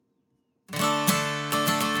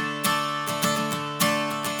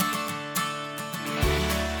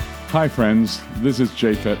Hi friends, this is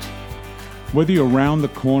Japhet. Whether you're around the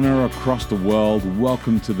corner or across the world,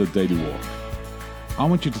 welcome to the Daily Walk. I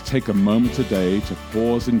want you to take a moment today to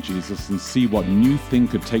pause in Jesus and see what new thing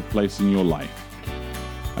could take place in your life.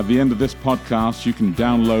 At the end of this podcast, you can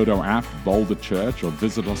download our app, Boulder Church, or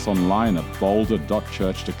visit us online at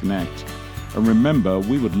boulder.church to connect. And remember,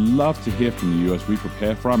 we would love to hear from you as we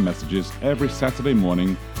prepare for our messages every Saturday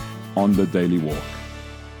morning on the Daily Walk.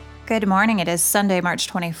 Good morning. It is Sunday, March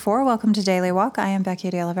 24. Welcome to Daily Walk. I am Becky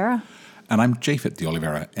de Oliveira. And I'm Japhet de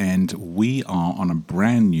Oliveira, and we are on a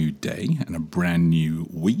brand new day and a brand new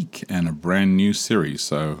week and a brand new series.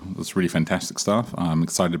 So that's really fantastic stuff. I'm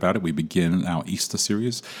excited about it. We begin our Easter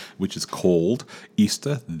series, which is called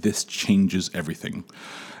Easter, This Changes Everything.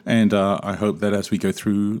 And I hope that as we go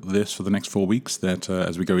through this for the next 4 weeks, that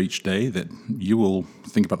as we go each day, that you will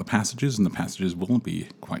think about the passages, and the passages will be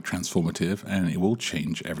quite transformative, and it will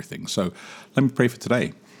change everything. So let me pray for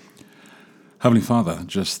today. Heavenly Father,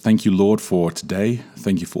 just thank you, Lord, for today.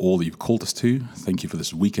 Thank you for all that you've called us to. Thank you for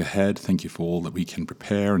this week ahead. Thank you for all that we can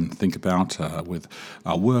prepare and think about with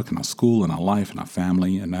our work and our school and our life and our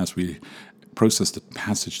family. And as we process the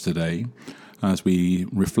passage today, as we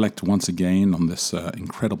reflect once again on this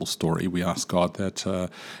incredible story, we ask God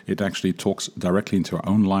that it actually talks directly into our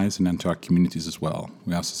own lives and into our communities as well.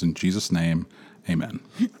 We ask this in Jesus' name. Amen.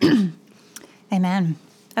 Amen.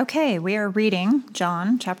 Okay, we are reading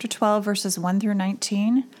John chapter 12, verses 1 through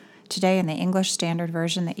 19, today in the English Standard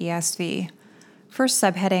Version, the ESV. First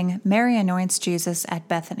subheading, Mary anoints Jesus at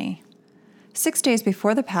Bethany. 6 days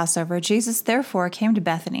before the Passover, Jesus therefore came to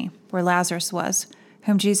Bethany, where Lazarus was,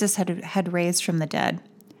 whom Jesus had raised from the dead.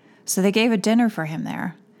 So they gave a dinner for him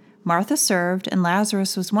there. Martha served, and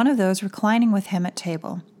Lazarus was one of those reclining with him at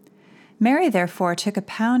table. Mary therefore took a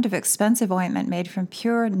pound of expensive ointment made from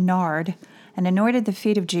pure nard, and anointed the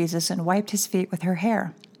feet of Jesus and wiped his feet with her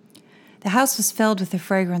hair. The house was filled with the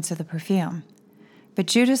fragrance of the perfume. But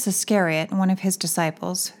Judas Iscariot, one of his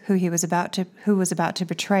disciples, who was about to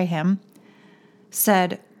betray him,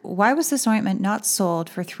 said, "Why was this ointment not sold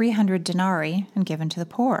for 300 denarii and given to the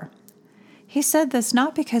poor?" He said this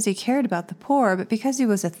not because he cared about the poor, but because he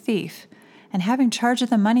was a thief, and having charge of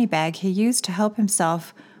the money bag, he used to help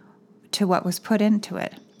himself to what was put into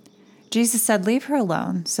it. Jesus said, "Leave her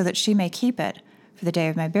alone, so that she may keep it for the day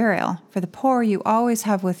of my burial. For the poor you always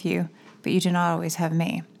have with you, but you do not always have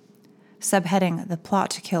me." Subheading, The Plot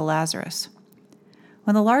to Kill Lazarus.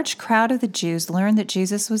 When the large crowd of the Jews learned that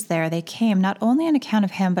Jesus was there, they came not only on account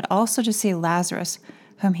of him, but also to see Lazarus,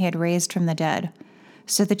 whom he had raised from the dead.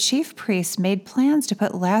 So the chief priests made plans to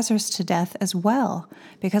put Lazarus to death as well,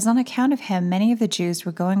 because on account of him many of the Jews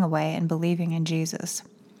were going away and believing in Jesus.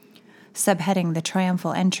 Subheading, The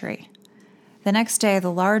Triumphal Entry. The next day,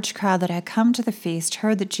 the large crowd that had come to the feast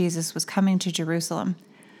heard that Jesus was coming to Jerusalem.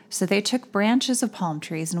 So they took branches of palm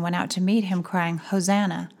trees and went out to meet him, crying,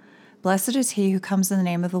 "Hosanna! Blessed is he who comes in the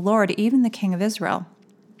name of the Lord, even the King of Israel."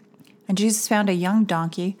 And Jesus found a young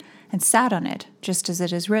donkey and sat on it, just as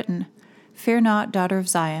it is written, "Fear not, daughter of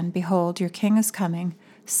Zion, behold, your king is coming,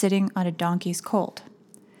 sitting on a donkey's colt."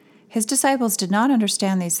 His disciples did not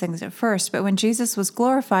understand these things at first, but when Jesus was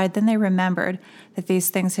glorified, then they remembered that these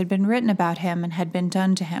things had been written about him and had been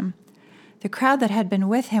done to him. The crowd that had been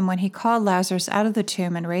with him when he called Lazarus out of the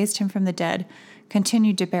tomb and raised him from the dead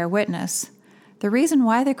continued to bear witness. The reason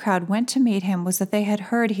why the crowd went to meet him was that they had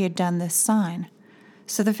heard he had done this sign.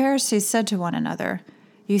 So the Pharisees said to one another,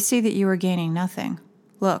 "You see that you are gaining nothing.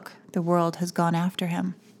 Look, the world has gone after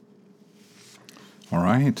him." All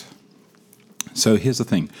right. So here's the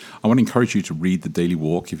thing. I want to encourage you to read the Daily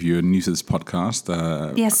Walk if you're new to this podcast.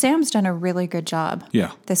 Yeah, Sam's done a really good job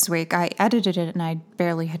Yeah. this week. I edited it and I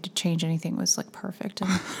barely had to change anything. It was like perfect and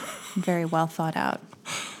very well thought out.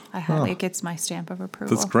 It gets my stamp of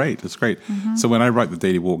approval. That's great. That's great. Mm-hmm. So when I write the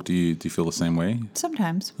Daily Walk, do you feel the same way?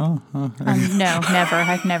 Sometimes. No, never.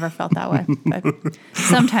 I've never felt that way, but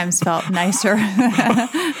sometimes felt nicer.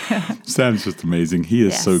 Sam's just amazing. He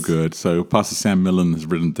is so good. So Pastor Sam Millen has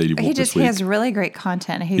written the Daily Walk this week. He has really great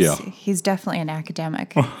content. He's definitely an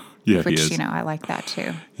academic. Yeah, which, he is. I like that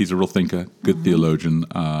too. He's a real thinker, good theologian,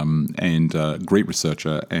 and great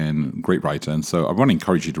researcher and great writer. And so I want to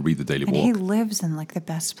encourage you to read the Daily Walk. He lives in like the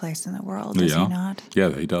best place in the world, does he not?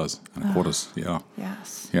 Yeah, he does. And of course,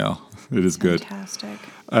 Yes. Yeah, it is good. Fantastic.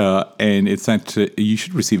 And it's that you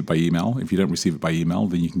should receive it by email. If you don't receive it by email,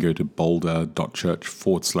 then you can go to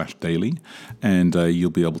boulder.church/daily, and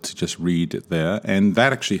you'll be able to just read it there. And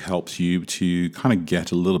that actually helps you to kind of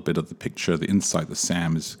get a little bit of the picture, the insight that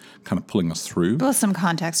Sam is kind of pulling us through. Well, some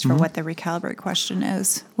context for what the recalibrate question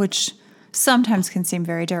is, which sometimes can seem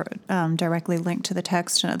very directly linked to the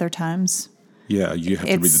text and other times Yeah, you have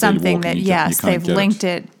to read the it's Daily something Walk. that, And you yes, can't they've get linked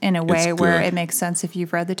it in a way where good. it makes sense if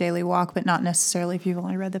you've read the Daily Walk, but not necessarily if you've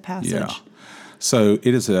only read the passage. Yeah. So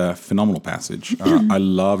it is a phenomenal passage. I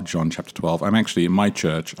love John chapter 12. I'm actually in my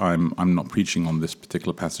church. I'm not preaching on this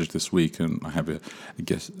particular passage this week, and I have I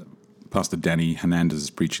guess Pastor Danny Hernandez is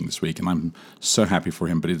preaching this week, and I'm so happy for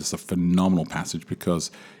him. But it is a phenomenal passage because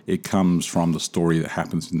it comes from the story that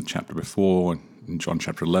happens in the chapter before, in John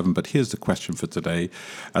chapter 11. But here's the question for today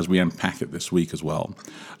as we unpack it this week as well.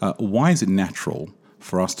 Why is it natural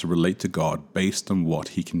for us to relate to God based on what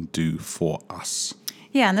he can do for us?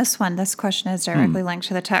 Yeah, and this question is directly linked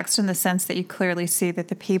to the text in the sense that you clearly see that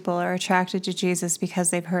the people are attracted to Jesus because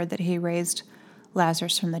they've heard that he raised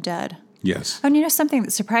Lazarus from the dead. Yes. And you know something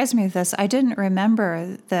that surprised me with this, I didn't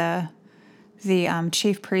remember the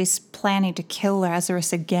chief priest planning to kill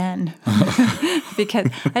Lazarus again because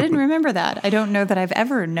I didn't remember that. I don't know that I've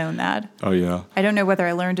ever known that. Oh, yeah. I don't know whether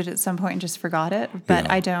I learned it at some point and just forgot it, but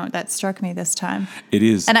Yeah. I don't. That struck me this time. It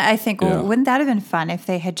is. And I think, well, yeah. wouldn't that have been fun if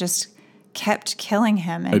they had just kept killing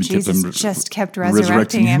him and And kept Jesus them just kept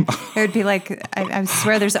resurrecting resurrecting him? him. It would be like, I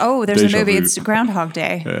swear there's a Deja movie, vu. it's Groundhog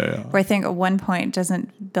Day, Yeah. where I think at one point,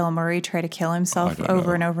 doesn't Bill Murray try to kill himself I don't over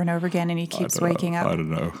know. and over and over again and he keeps waking up? I don't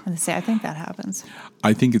know. And I think that happens.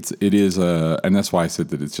 I think it is, and that's why I said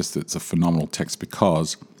that it's a phenomenal text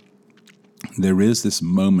because there is this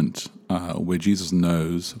moment where Jesus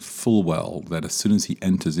knows full well that as soon as he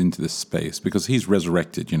enters into this space, because he's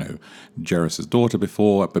resurrected, Jairus' daughter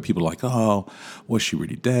before, but people are like, oh, was she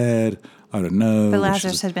really dead? I don't know. But Was she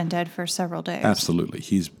Lazarus just- had been dead for several days. Absolutely,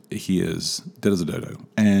 he is dead as a dodo,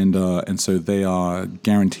 and so they are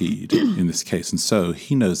guaranteed in this case, and so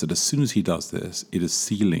he knows that as soon as he does this, it is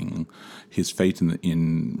sealing his fate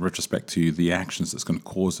in retrospect to the actions that's going to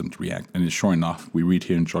cause them to react. And sure enough, we read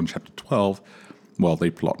here in John chapter 12. Well, they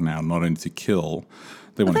plot now not only to kill,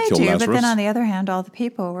 they want to kill Lazarus. But then on the other hand, all the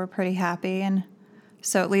people were pretty happy, and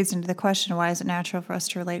so it leads into the question: why is it natural for us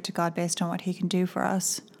to relate to God based on what He can do for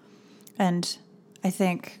us? And I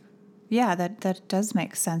think, that does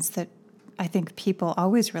make sense. That I think people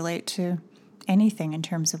always relate to anything in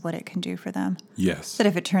terms of what it can do for them. Yes. That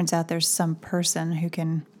if it turns out there's some person who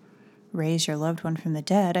can raise your loved one from the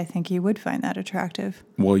dead, I think you would find that attractive.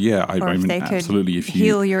 Well, yeah, Or I if mean, they could absolutely. If you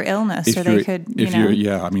heal your illness, or they could,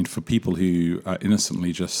 I mean, for people who are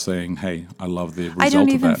innocently just saying, "Hey, I love the result I don't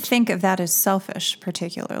of even that." think of that as selfish,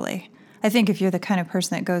 particularly. I think if you're the kind of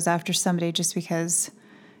person that goes after somebody just because,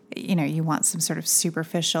 you want some sort of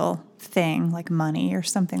superficial thing like money or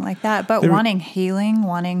something like that, but wanting healing,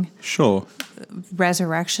 wanting Sure.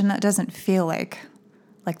 resurrection, that doesn't feel like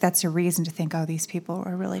that's a reason to think, oh, these people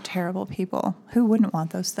are really terrible people. Who wouldn't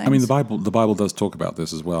want those things? I mean, the Bible does talk about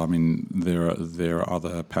this as well. I mean, there are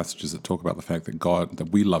other passages that talk about the fact that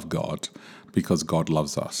we love God because God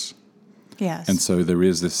loves us. Yes. And so there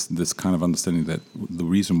is this kind of understanding that the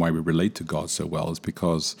reason why we relate to God so well is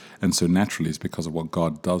because of what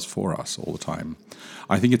God does for us all the time.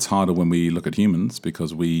 I think it's harder when we look at humans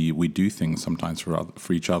because we do things sometimes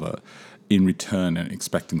for each other in return and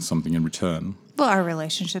expecting something in return. Well, our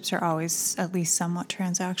relationships are always at least somewhat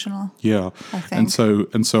transactional. Yeah. I think.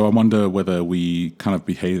 And so I wonder whether we kind of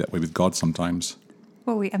behave that way with God sometimes.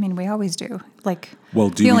 Well, we always do. Well,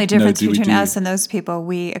 The only difference between us and those people,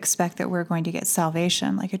 we expect that we're going to get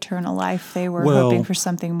salvation, like eternal life. They were hoping for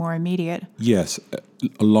something more immediate. Yes,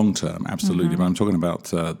 a long term, absolutely. But I'm talking about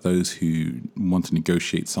those who want to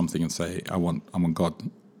negotiate something and say, I want God.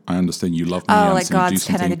 I understand you love me. Oh, I like understand you do God's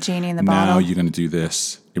kind of something. the genie in the Now bottle. you're going to do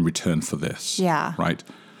this in return for this. Yeah. Right?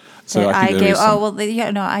 So That I think there is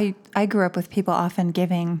some- I grew up with people often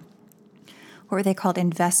giving, what were they called,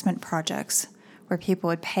 investment projects, where people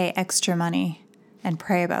would pay extra money and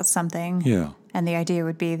pray about something. Yeah. And the idea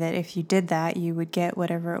would be that if you did that, you would get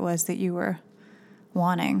whatever it was that you were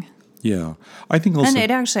wanting. Yeah. I think also... And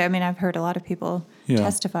it actually, I've heard a lot of people Yeah.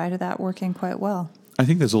 testify to that working quite well. I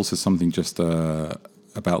think there's also something just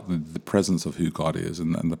about the presence of who God is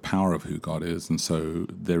and the power of who God is. And so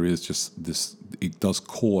there is just this, it does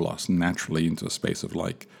call us naturally into a space of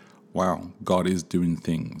like, wow, God is doing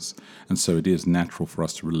things. And so it is natural for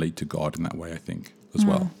us to relate to God in that way, I think, as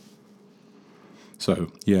well.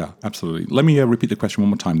 So, yeah, absolutely. Let me repeat the question one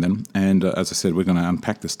more time then. And as I said, we're going to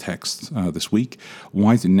unpack this text this week.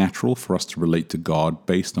 Why is it natural for us to relate to God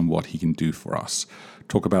based on what he can do for us?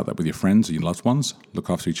 Talk about that with your friends and your loved ones. Look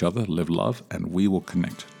after each other, live love, and we will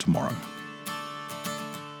connect tomorrow.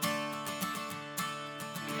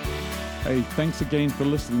 Hey, thanks again for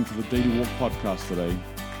listening to the Daily Walk podcast today.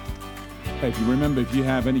 Hey, if you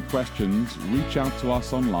have any questions, reach out to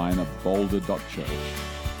us online at boulder.church.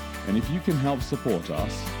 And if you can help support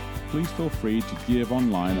us, please feel free to give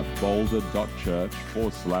online at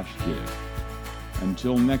boulder.church/give.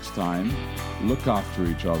 Until next time, look after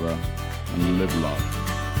each other and live love.